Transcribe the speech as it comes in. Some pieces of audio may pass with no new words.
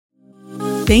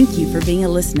Thank you for being a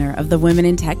listener of the Women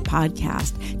in Tech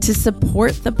podcast. To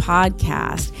support the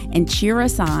podcast and cheer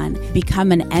us on,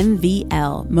 become an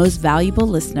MVL, Most Valuable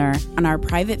Listener, on our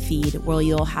private feed where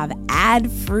you'll have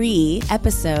ad-free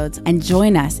episodes and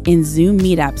join us in Zoom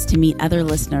meetups to meet other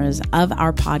listeners of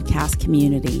our podcast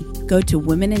community. Go to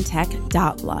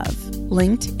womenintech.love,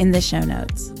 linked in the show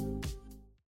notes.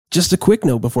 Just a quick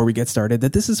note before we get started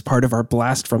that this is part of our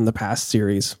Blast from the Past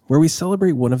series, where we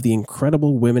celebrate one of the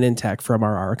incredible women in tech from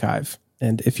our archive.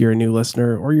 And if you're a new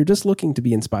listener or you're just looking to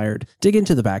be inspired, dig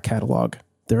into the back catalog.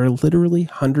 There are literally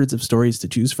hundreds of stories to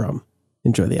choose from.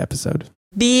 Enjoy the episode.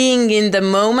 Being in the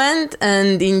moment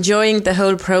and enjoying the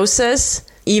whole process,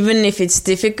 even if it's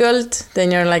difficult,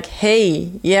 then you're like, hey,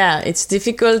 yeah, it's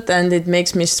difficult and it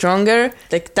makes me stronger.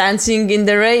 Like dancing in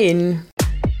the rain.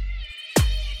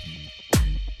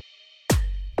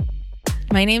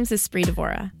 My name's Espree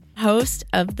Devora, host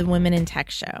of the Women in Tech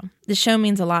Show. The show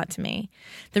means a lot to me.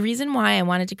 The reason why I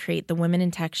wanted to create the Women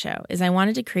in Tech Show is I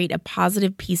wanted to create a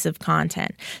positive piece of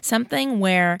content, something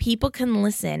where people can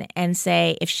listen and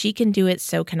say, if she can do it,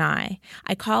 so can I.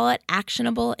 I call it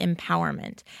actionable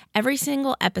empowerment. Every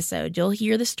single episode, you'll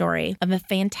hear the story of a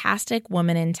fantastic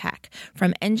woman in tech,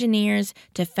 from engineers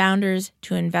to founders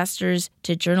to investors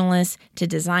to journalists to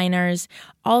designers,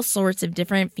 all sorts of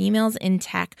different females in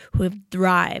tech who have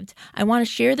thrived. I want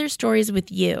to share their stories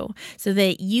with you so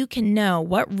that you can know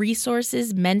what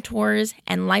resources, mentors,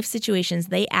 and life situations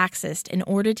they accessed in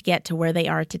order to get to where they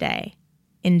are today.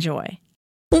 Enjoy.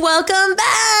 Welcome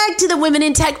back to the Women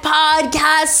in Tech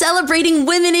podcast, celebrating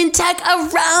women in tech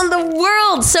around the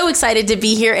world. So excited to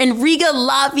be here in Riga,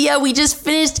 Latvia. We just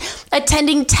finished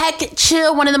attending Tech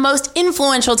Chill, one of the most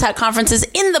influential tech conferences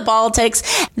in the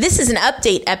Baltics. This is an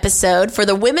update episode for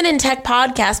the Women in Tech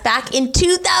podcast back in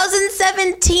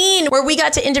 2017, where we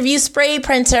got to interview Spray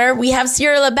Printer. We have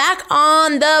Cyrilla back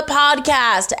on the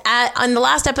podcast. On the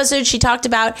last episode, she talked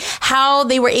about how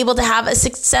they were able to have a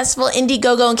successful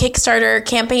Indiegogo and Kickstarter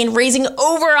campaign raising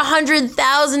over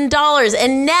 $100,000.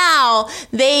 And now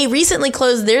they recently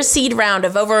closed their seed round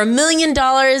of over $1 million.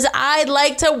 I'd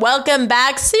like to welcome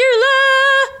back Cyrilla.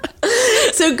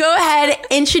 So go ahead,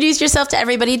 introduce yourself to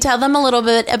everybody. Tell them a little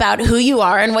bit about who you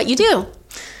are and what you do.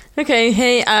 Okay,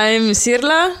 hey, I'm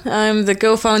Cyrilla. I'm the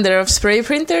co-founder of Spray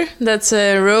Printer. That's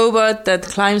a robot that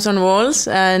climbs on walls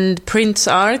and prints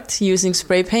art using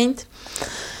spray paint.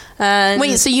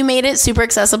 Wait, so you made it super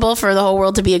accessible for the whole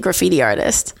world to be a graffiti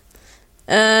artist?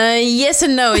 Yes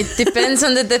and no. It depends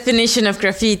on the definition of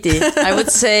graffiti. I would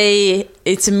say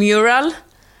it's a mural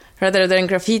rather than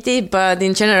graffiti, but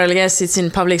in general, yes, it's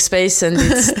in public space and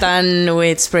it's done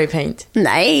with spray paint.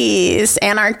 Nice.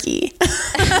 Anarchy.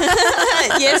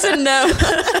 Yes and no.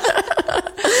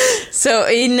 So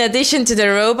in addition to the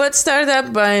robot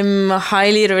startup, I'm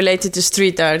highly related to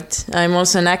street art. I'm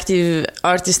also an active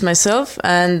artist myself,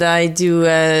 and I do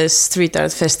a street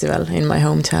art festival in my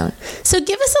hometown. So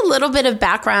give us a little bit of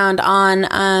background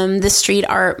on the street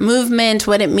art movement,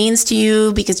 what it means to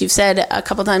you, because you've said a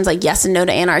couple times like yes and no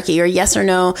to anarchy, or yes or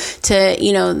no to,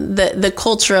 you know, the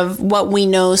culture of what we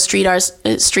know street art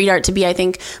to be. I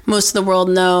think most of the world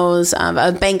knows of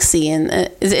Banksy, and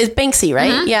is Banksy,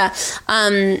 right? Mm-hmm. Yeah.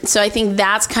 So I think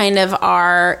that's kind of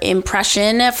our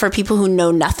impression for people who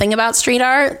know nothing about street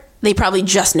art. They probably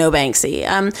just know Banksy.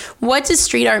 What does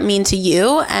street art mean to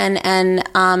you, and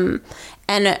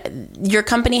your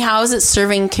company? How is it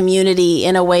serving community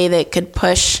in a way that could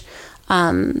push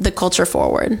the culture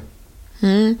forward?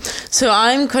 So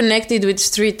I'm connected with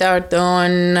street art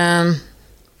on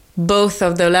both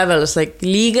of the levels, like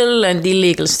legal and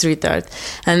illegal street art,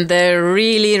 and they're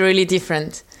really, really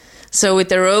different. So with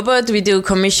the robot, we do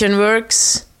commission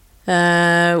works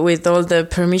with all the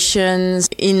permissions.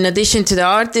 In addition to the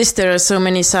artist, there are so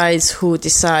many sides who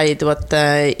decide what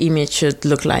the image should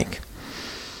look like.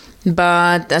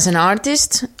 But as an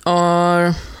artist,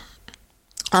 or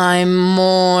I'm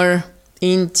more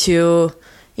into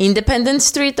independent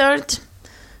street art,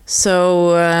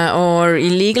 so or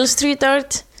illegal street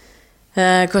art,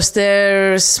 because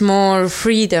there's more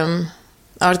freedom.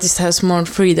 Artist has more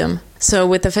freedom. So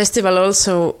with the festival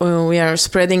also, we are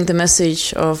spreading the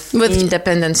message of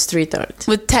independent street art.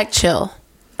 With Tech Chill.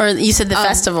 Or you said the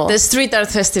festival. The Street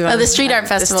Art Festival. Oh, the Street Art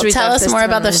Festival. Tell us more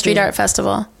about the Street Art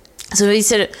Festival. So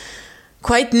it's a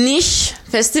quite niche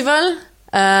festival,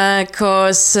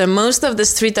 because most of the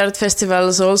street art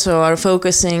festivals also are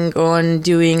focusing on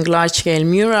doing large-scale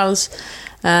murals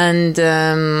and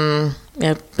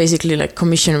basically like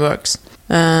commission works.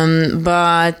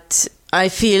 But I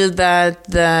feel that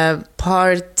the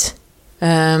part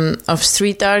of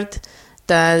street art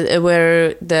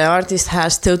where the artist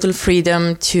has total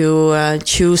freedom to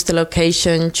choose the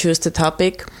location, choose the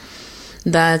topic,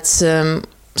 that's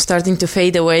starting to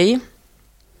fade away.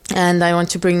 And I want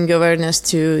to bring awareness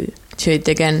to it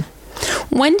again.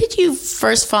 When did you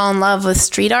first fall in love with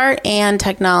street art and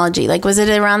technology? Like, was it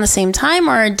around the same time,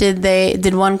 or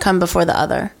did one come before the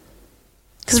other?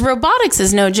 Because robotics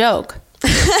is no joke.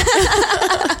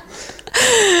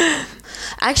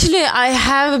 Actually, I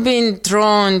have been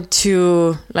drawn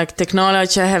to like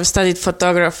technology. I have studied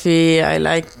photography. I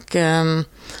like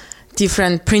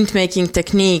different printmaking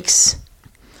techniques.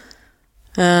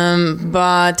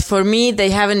 But for me, they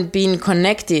haven't been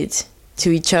connected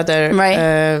to each other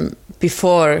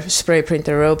before spray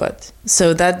printer robot.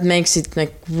 So that makes it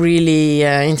like really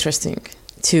interesting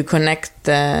to connect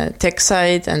the tech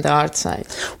side and the art side.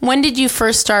 When did you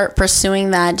first start pursuing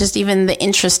that? Just even the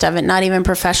interest of it, not even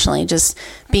professionally, just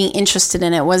being interested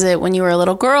in it. Was it when you were a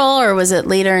little girl, or was it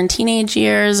later in teenage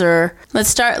years? Or let's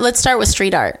start with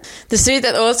street art. The street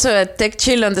art, also at Tech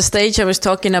Chill on the stage, I was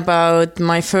talking about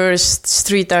my first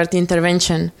street art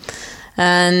intervention.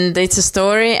 And it's a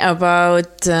story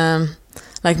about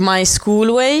like my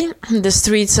school way, the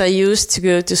streets I used to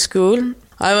go to school.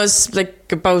 I was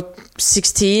like about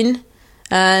 16,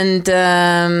 and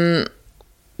the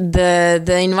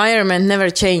environment never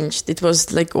changed. It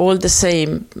was like all the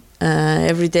same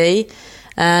every day,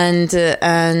 and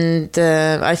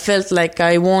I felt like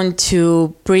I want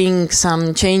to bring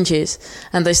some changes,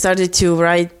 and I started to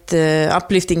write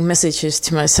uplifting messages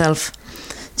to myself,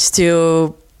 just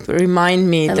to remind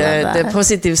me the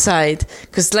positive side,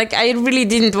 because like I really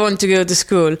didn't want to go to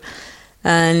school,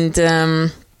 and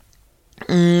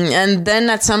then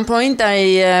at some point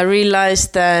I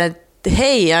realized that,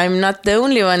 hey, I'm not the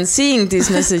only one seeing these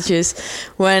messages.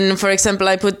 When, for example,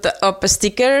 I put up a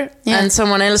sticker and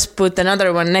someone else put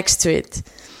another one next to it,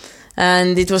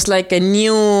 and it was like a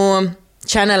new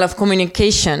channel of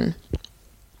communication.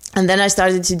 And then I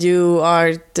started to do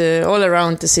art all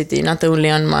around the city, not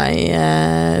only on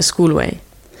my school way.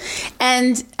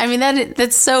 And I mean,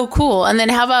 that's so cool. And then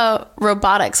how about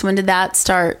robotics? When did that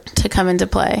start to come into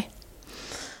play?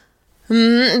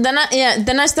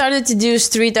 Then I started to do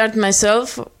street art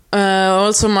myself.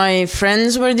 Also, my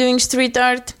friends were doing street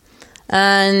art,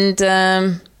 and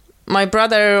my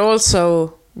brother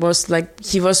also was like,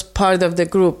 he was part of the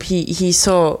group. He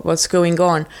saw what's going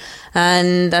on,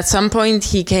 and at some point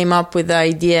he came up with the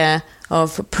idea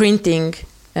of printing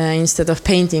instead of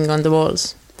painting on the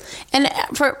walls. And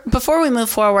before we move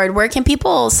forward, where can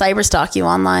people cyberstalk you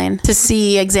online to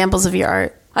see examples of your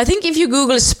art? I think if you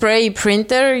Google spray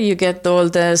printer, you get all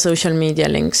the social media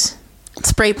links.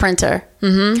 Spray printer.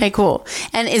 Mm-hmm. Okay, cool.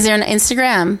 And is there an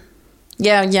Instagram?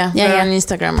 Yeah. We're on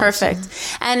Instagram. Perfect.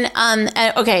 Also. And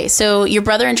okay, so your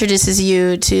brother introduces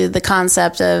you to the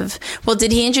concept of, well,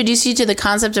 did he introduce you to the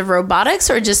concept of robotics,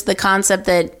 or just the concept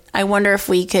that I wonder if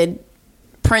we could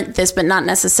print this, but not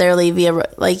necessarily via,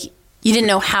 like, you didn't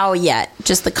know how yet,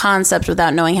 just the concept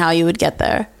without knowing how you would get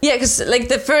there? Yeah, because like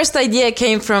the first idea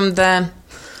came from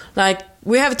like,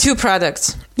 we have two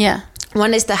products. Yeah.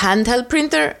 One is the handheld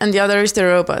printer and the other is the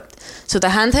robot. So the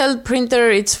handheld printer,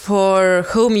 it's for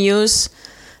home use.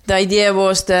 The idea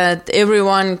was that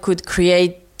everyone could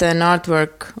create an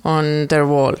artwork on their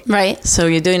wall. Right. So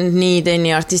you don't need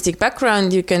any artistic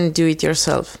background. You can do it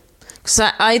yourself. So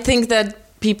I think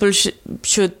that people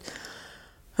should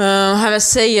have a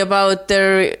say about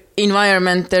their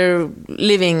environment they're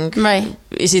living. Right.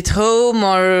 Is it home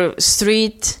or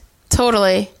street?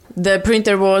 Totally. The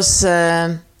printer was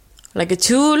like a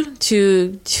tool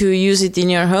to use it in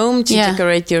your home, to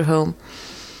decorate your home.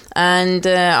 And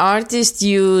artists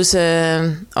use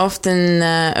often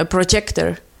a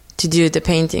projector to do the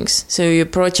paintings. So you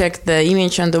project the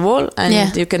image on the wall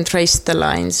and you can trace the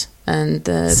lines. And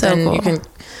then cool. You can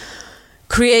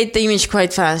create the image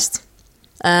quite fast.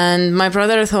 And my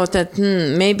brother thought that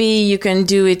maybe you can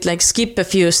do it, like skip a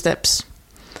few steps.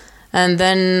 And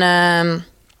then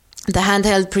the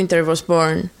handheld printer was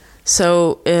born.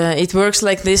 So it works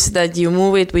like this, that you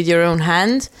move it with your own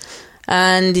hand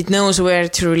and it knows where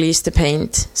to release the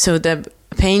paint. So the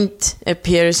paint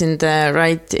appears in the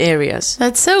right areas.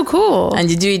 That's so cool. And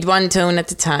you do it one tone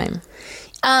at a time.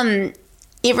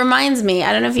 It reminds me,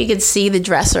 I don't know if you could see the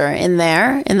dresser in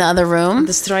there, in the other room.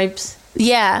 The stripes.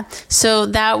 Yeah. So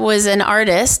that was an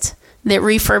artist that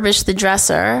refurbished the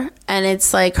dresser, and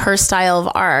it's like her style of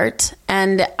art.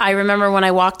 And I remember when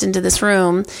I walked into this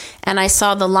room and I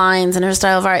saw the lines and her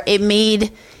style of art,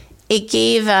 it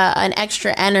gave an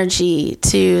extra energy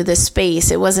to the space.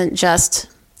 It wasn't just,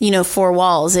 4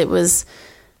 walls. It was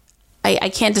I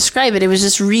can't describe it. It was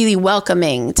just really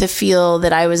welcoming to feel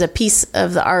that I was a piece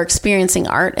of the art, experiencing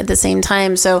art at the same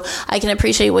time. So I can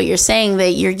appreciate what you're saying,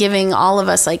 that you're giving all of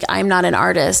us, like, I'm not an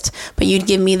artist, but you'd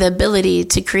give me the ability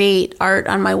to create art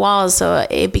on my walls. So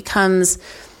it becomes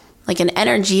like an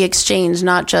energy exchange,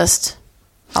 not just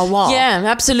a wall. Yeah,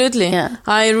 absolutely. Yeah.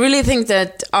 I really think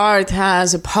that art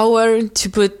has a power to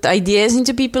put ideas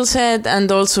into people's head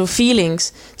and also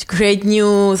feelings, to create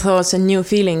new thoughts and new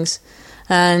feelings.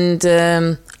 And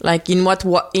like in what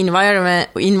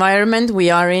environment we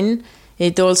are in,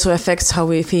 it also affects how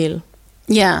we feel.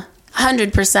 Yeah,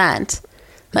 100%.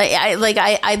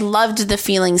 I loved the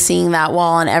feeling seeing that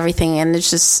wall and everything, and it's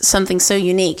just something so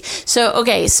unique. So,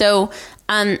 okay, so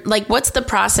like, what's the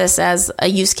process as a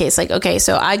use case? Like, okay,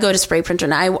 so I go to Spray Printer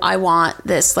and I want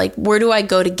this. Like, where do I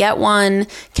go to get one?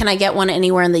 Can I get one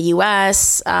anywhere in the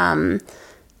U.S.? And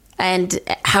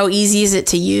how easy is it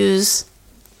to use?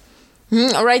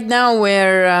 Right now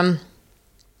we're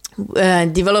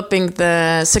developing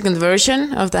the second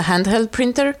version of the handheld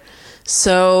printer,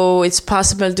 so it's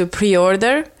possible to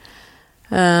pre-order,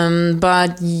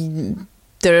 but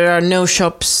there are no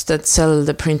shops that sell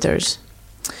the printers.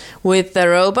 With the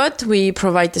robot, we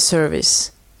provide the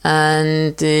service,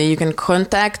 and you can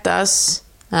contact us,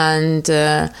 and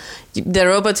the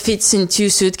robot fits in 2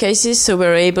 suitcases, so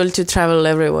we're able to travel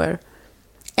everywhere.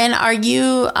 And are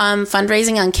you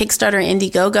fundraising on Kickstarter,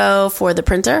 Indiegogo for the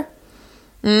printer?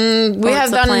 We have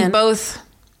done both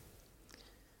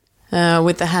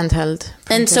with the handheld printer.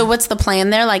 And so what's the plan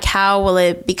there? Like, how will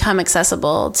it become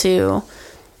accessible to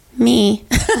me?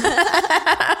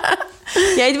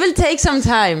 Yeah, it will take some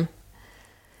time.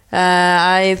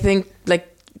 I think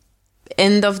like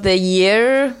end of the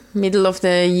year, middle of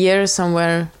the year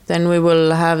somewhere, then we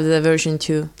will have the version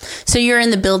 2. So you're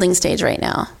in the building stage right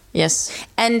now? Yes.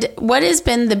 And what has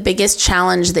been the biggest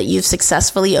challenge that you've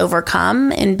successfully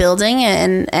overcome in building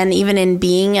and even in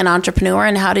being an entrepreneur,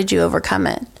 and how did you overcome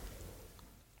it?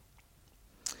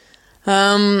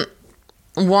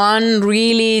 One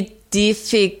really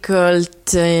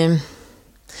difficult...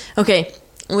 okay,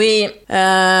 we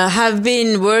have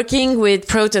been working with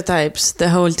prototypes the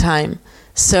whole time.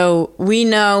 So we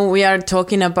know we are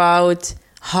talking about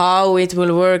how it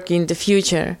will work in the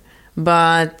future.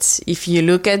 But if you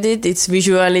look at it, it's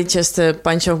visually just a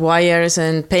bunch of wires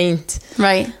and paint.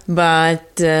 Right.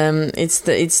 But it's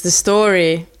the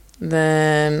story,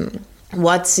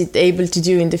 what's it able to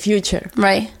do in the future.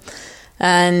 Right.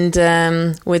 And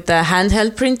with the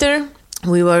handheld printer,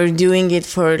 we were doing it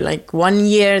for like 1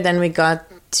 year. Then we got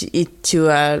it to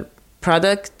a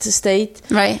product state.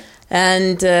 Right.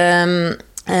 And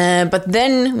but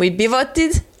then we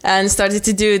pivoted and started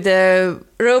to do the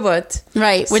robot.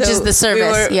 Right, which is the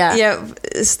service. Yeah,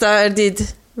 started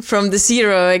from the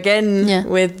zero again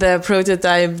with the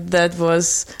prototype that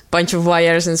was a bunch of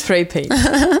wires and spray paint.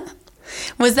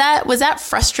 Was that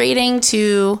frustrating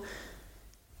to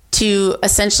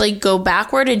essentially go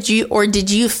backward? Or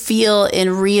did you feel in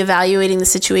reevaluating the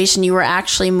situation you were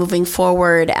actually moving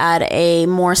forward at a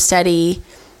more steady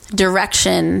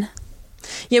direction?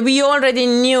 Yeah, we already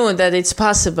knew that it's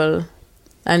possible.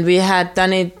 And we had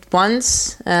done it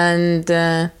once, and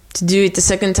to do it the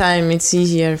second time, it's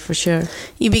easier for sure.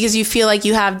 Because you feel like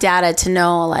you have data to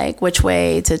know like which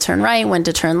way to turn right, when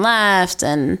to turn left,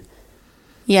 and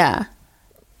yeah.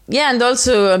 Yeah, and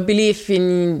also a belief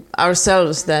in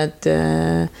ourselves that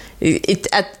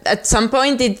at some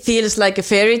point it feels like a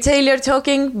fairy tale you're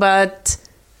talking, but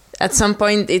at some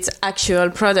point it's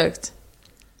actual product.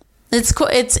 It's cool.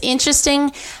 It's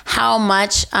interesting how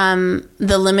much the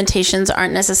limitations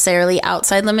aren't necessarily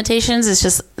outside limitations. It's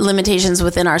just limitations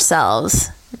within ourselves.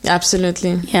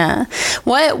 Absolutely. Yeah.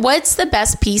 What's the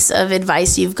best piece of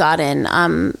advice you've gotten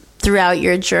throughout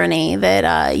your journey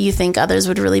that you think others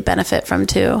would really benefit from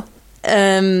too?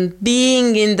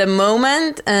 Being in the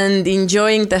moment and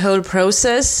enjoying the whole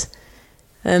process.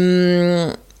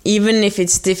 Even if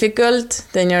it's difficult,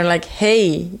 then you're like,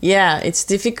 hey, yeah, it's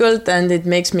difficult and it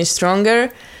makes me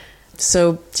stronger.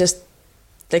 So just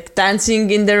like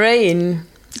dancing in the rain.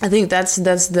 I think that's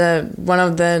one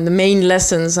of the main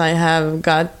lessons I have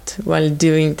got while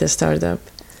doing the startup.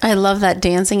 I love that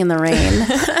dancing in the rain.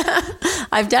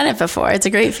 I've done it before. It's a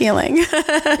great feeling.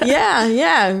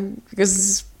 Yeah.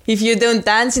 Because if you don't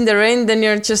dance in the rain, then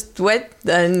you're just wet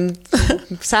and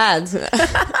sad.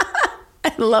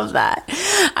 I love that.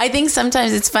 I think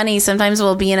sometimes it's funny. Sometimes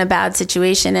we'll be in a bad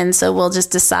situation, and so we'll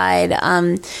just decide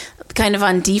kind of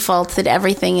on default that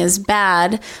everything is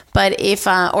bad, but if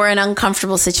or an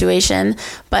uncomfortable situation.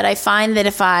 But I find that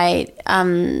if I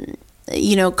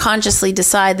consciously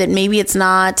decide that maybe it's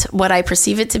not what I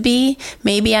perceive it to be.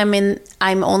 Maybe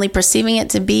I'm only perceiving it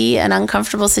to be an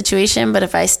uncomfortable situation, but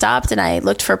if I stopped and I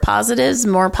looked for positives,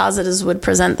 more positives would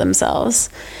present themselves.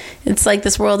 It's like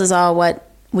this world is all what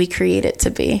we create it to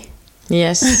be.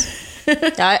 Yes.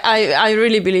 I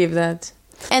really believe that.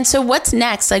 And so what's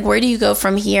next? Like, where do you go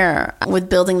from here with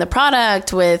building the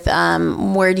product? With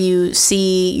where do you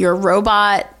see your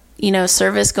robot,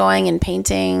 service going and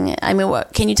painting? I mean,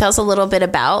 can you tell us a little bit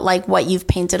about like what you've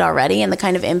painted already and the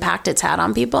kind of impact it's had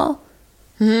on people?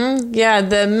 Mm-hmm. Yeah,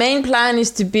 the main plan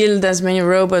is to build as many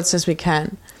robots as we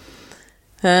can.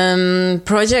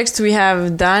 Projects we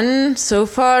have done so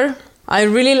far. I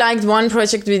really liked one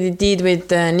project we did with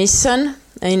Nissan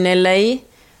in LA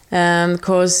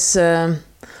because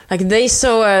they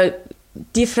saw a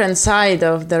different side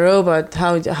of the robot,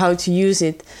 how to use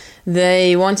it.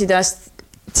 They wanted us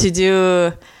to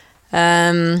do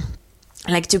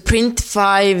to print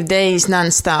 5 days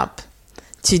nonstop,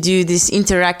 to do this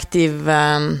interactive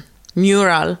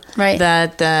mural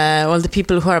that all the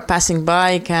people who are passing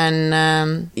by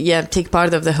can take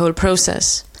part of the whole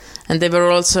process. And they were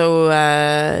also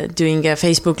doing a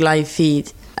Facebook live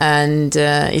feed, and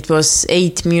it was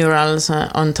 8 murals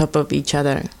on top of each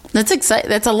other. That's exciting.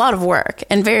 That's a lot of work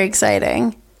and very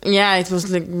exciting. Yeah, it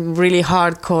was like really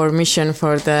hardcore mission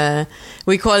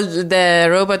we called the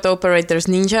robot operators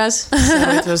ninjas. So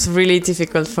it was really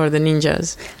difficult for the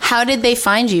ninjas. How did they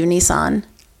find you, Nissan?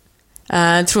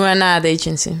 Through an ad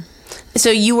agency. So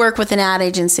you work with an ad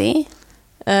agency?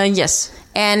 Yes.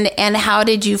 And how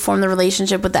did you form the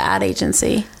relationship with the ad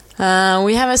agency?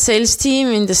 We have a sales team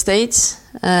in the States,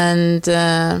 and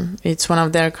it's one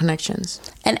of their connections.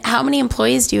 And how many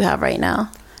employees do you have right now?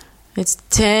 It's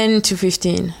 10 to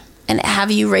 15. And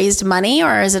have you raised money,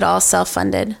 or is it all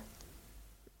self-funded?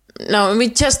 No, we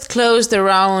just closed a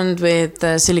round with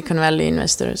Silicon Valley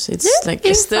investors. It's like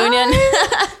Estonian.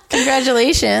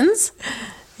 Congratulations.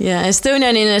 Yeah,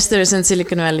 Estonian investors and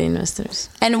Silicon Valley investors.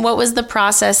 And what was the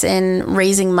process in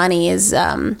raising money? Is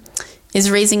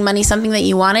raising money something that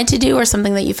you wanted to do or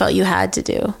something that you felt you had to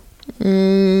do?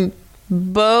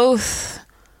 Both.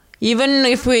 Even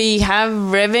if we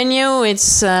have revenue,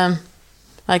 it's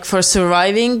for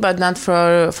surviving, but not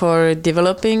for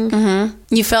developing. Mm-hmm.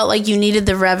 You felt like you needed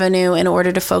the revenue in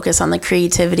order to focus on the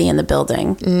creativity and the building.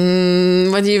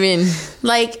 What do you mean?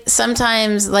 Like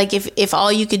sometimes, like if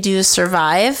all you could do is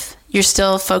survive, you're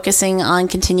still focusing on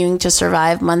continuing to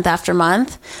survive month after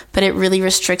month, but it really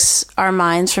restricts our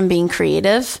minds from being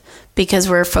creative because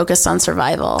we're focused on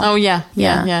survival. Oh, yeah.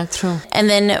 Yeah, true. And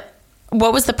then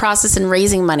what was the process in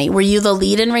raising money? Were you the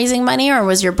lead in raising money, or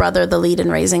was your brother the lead in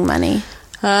raising money?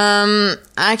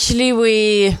 Actually,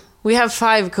 we have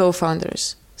 5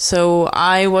 co-founders. So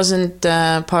I wasn't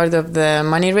part of the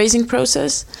money raising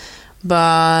process,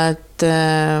 but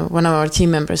one of our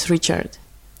team members, Richard.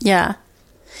 Yeah.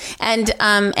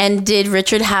 And did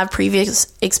Richard have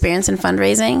previous experience in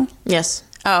fundraising? Yes.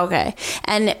 Oh, okay.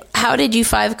 And how did you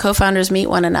 5 co-founders meet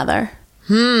one another?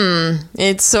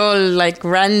 It's all like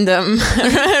random,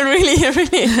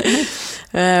 really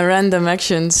random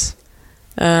actions.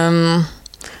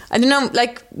 I don't know,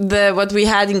 like what we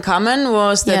had in common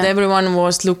was that everyone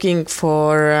was looking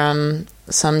for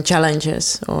some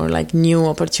challenges or like new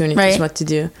opportunities, what to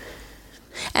do.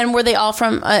 And were they all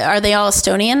are they all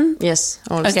Estonian? Yes,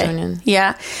 all Estonian.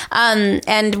 Yeah.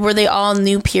 And were they all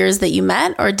new peers that you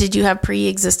met, or did you have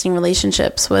pre-existing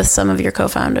relationships with some of your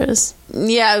co-founders?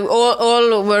 Yeah,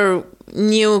 all were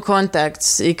new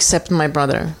contacts except my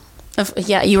brother.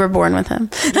 Yeah, you were born with him.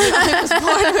 I was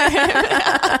born with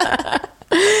him.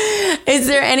 Is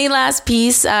there any last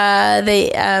piece of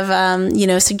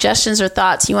suggestions or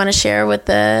thoughts you want to share with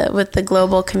the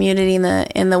global community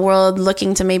in the world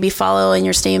looking to maybe follow in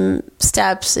your same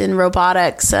steps in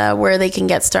robotics, where they can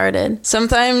get started?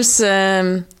 Sometimes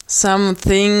some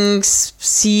things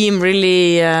seem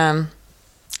really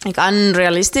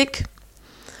unrealistic.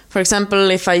 For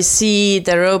example, if I see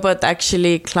the robot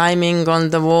actually climbing on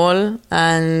the wall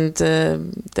and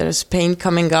there's paint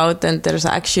coming out and there's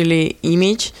actually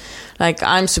image, like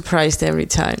I'm surprised every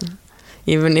time,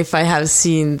 even if I have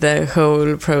seen the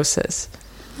whole process.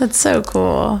 That's so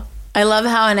cool. I love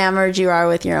how enamored you are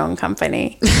with your own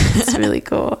company. It's really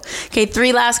cool. Okay,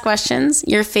 3 last questions.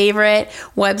 Your favorite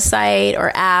website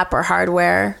or app or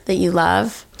hardware that you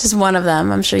love? Just one of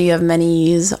them. I'm sure you have many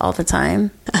you use all the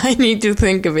time. I need to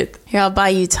think of it. Here, I'll buy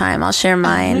you time. I'll share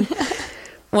mine.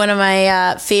 One of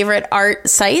my favorite art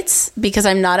sites, because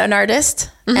I'm not an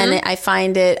artist, and I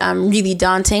find it really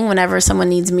daunting whenever someone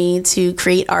needs me to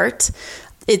create art.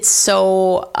 it's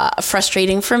so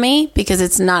frustrating for me because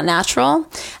it's not natural.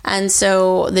 And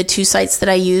so the 2 sites that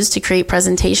I use to create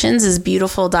presentations is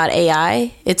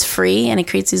beautiful.ai. It's free and it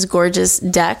creates these gorgeous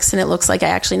decks and it looks like I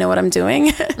actually know what I'm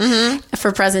doing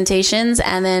for presentations.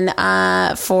 And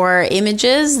then for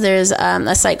images, there's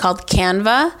a site called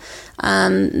Canva.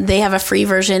 They have a free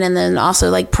version and then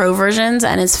also like pro versions,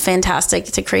 and it's fantastic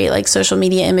to create like social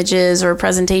media images or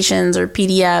presentations or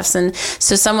PDFs. And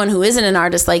so someone who isn't an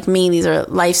artist like me, these are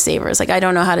lifesavers. Like I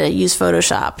don't know how to use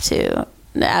Photoshop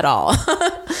at all.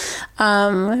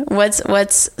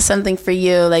 What's something for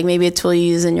you, like maybe a tool you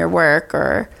use in your work?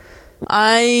 Or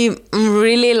I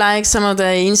really like some of the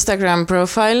Instagram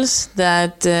profiles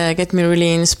that get me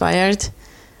really inspired.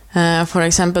 For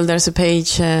example, there's a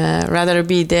page, Rather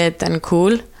Be Dead Than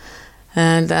Cool,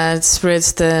 that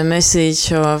spreads the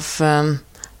message of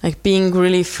like being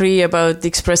really free about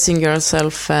expressing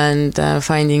yourself and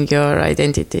finding your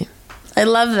identity. I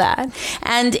love that.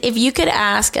 And if you could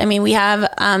ask, I mean, we have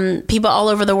people all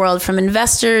over the world, from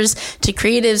investors to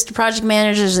creatives to project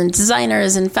managers and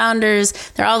designers and founders.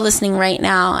 They're all listening right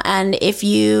now. And if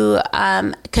you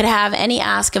could have any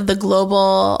ask of the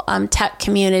global tech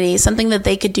community, something that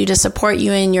they could do to support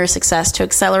you in your success, to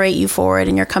accelerate you forward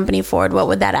and your company forward, what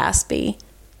would that ask be?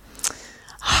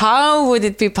 How would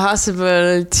it be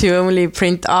possible to only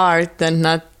print art and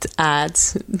not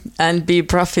ads and be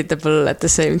profitable at the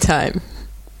same time?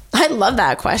 I love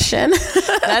that question.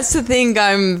 That's the thing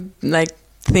I'm like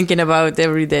thinking about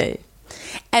every day.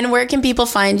 And where can people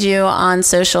find you on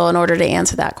social in order to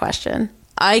answer that question?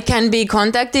 I can be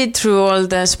contacted through all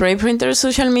the Spray Printer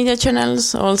social media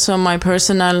channels. Also, my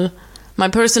personal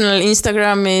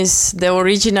Instagram is the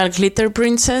original Glitter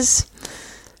Princess.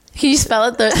 Can you spell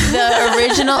it? The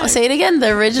original, say it again, the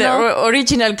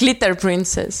original Glitter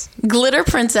Princess. Glitter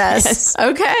Princess. Yes.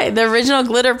 Okay, the original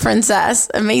Glitter Princess.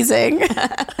 Amazing.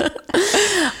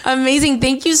 Amazing.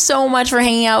 Thank you so much for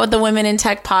hanging out with the Women in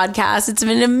Tech podcast. It's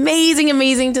been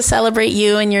amazing to celebrate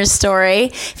you and your story.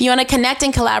 If you want to connect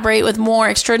and collaborate with more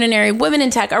extraordinary women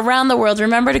in tech around the world,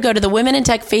 remember to go to the Women in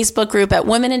Tech Facebook group at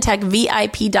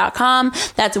womenintechvip.com.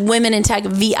 That's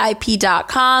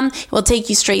womenintechvip.com. It will take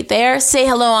you straight there. Say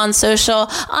hello on social,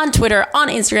 on Twitter, on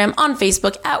Instagram, on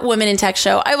Facebook at Women in Tech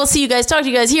Show. I will see you guys, talk to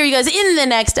you guys, hear you guys in the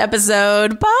next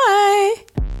episode. Bye.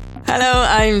 Hello,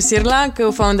 I'm Sirla,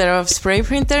 co-founder of Spray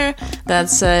Printer.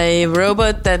 That's a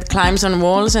robot that climbs on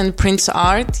walls and prints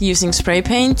art using spray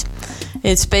paint.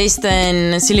 It's based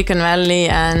in Silicon Valley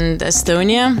and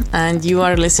Estonia, and you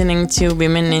are listening to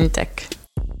Women in Tech.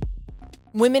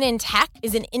 Women in Tech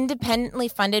is an independently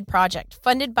funded project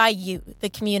funded by you, the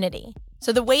community.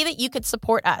 So the way that you could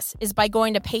support us is by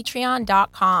going to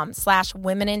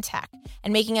patreon.com/womenintech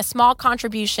and making a small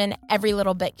contribution. Every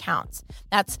little bit counts.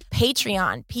 That's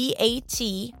Patreon,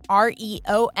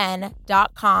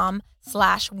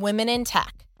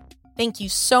 patreon.com/womenintech. Thank you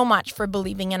so much for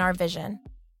believing in our vision.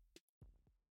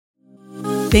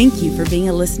 Thank you for being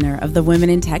a listener of the Women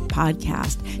in Tech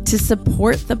podcast. To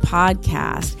support the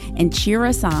podcast and cheer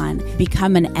us on,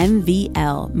 become an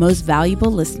MVL, Most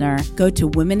Valuable Listener, go to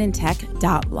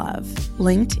womenintech.love,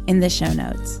 linked in the show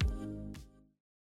notes.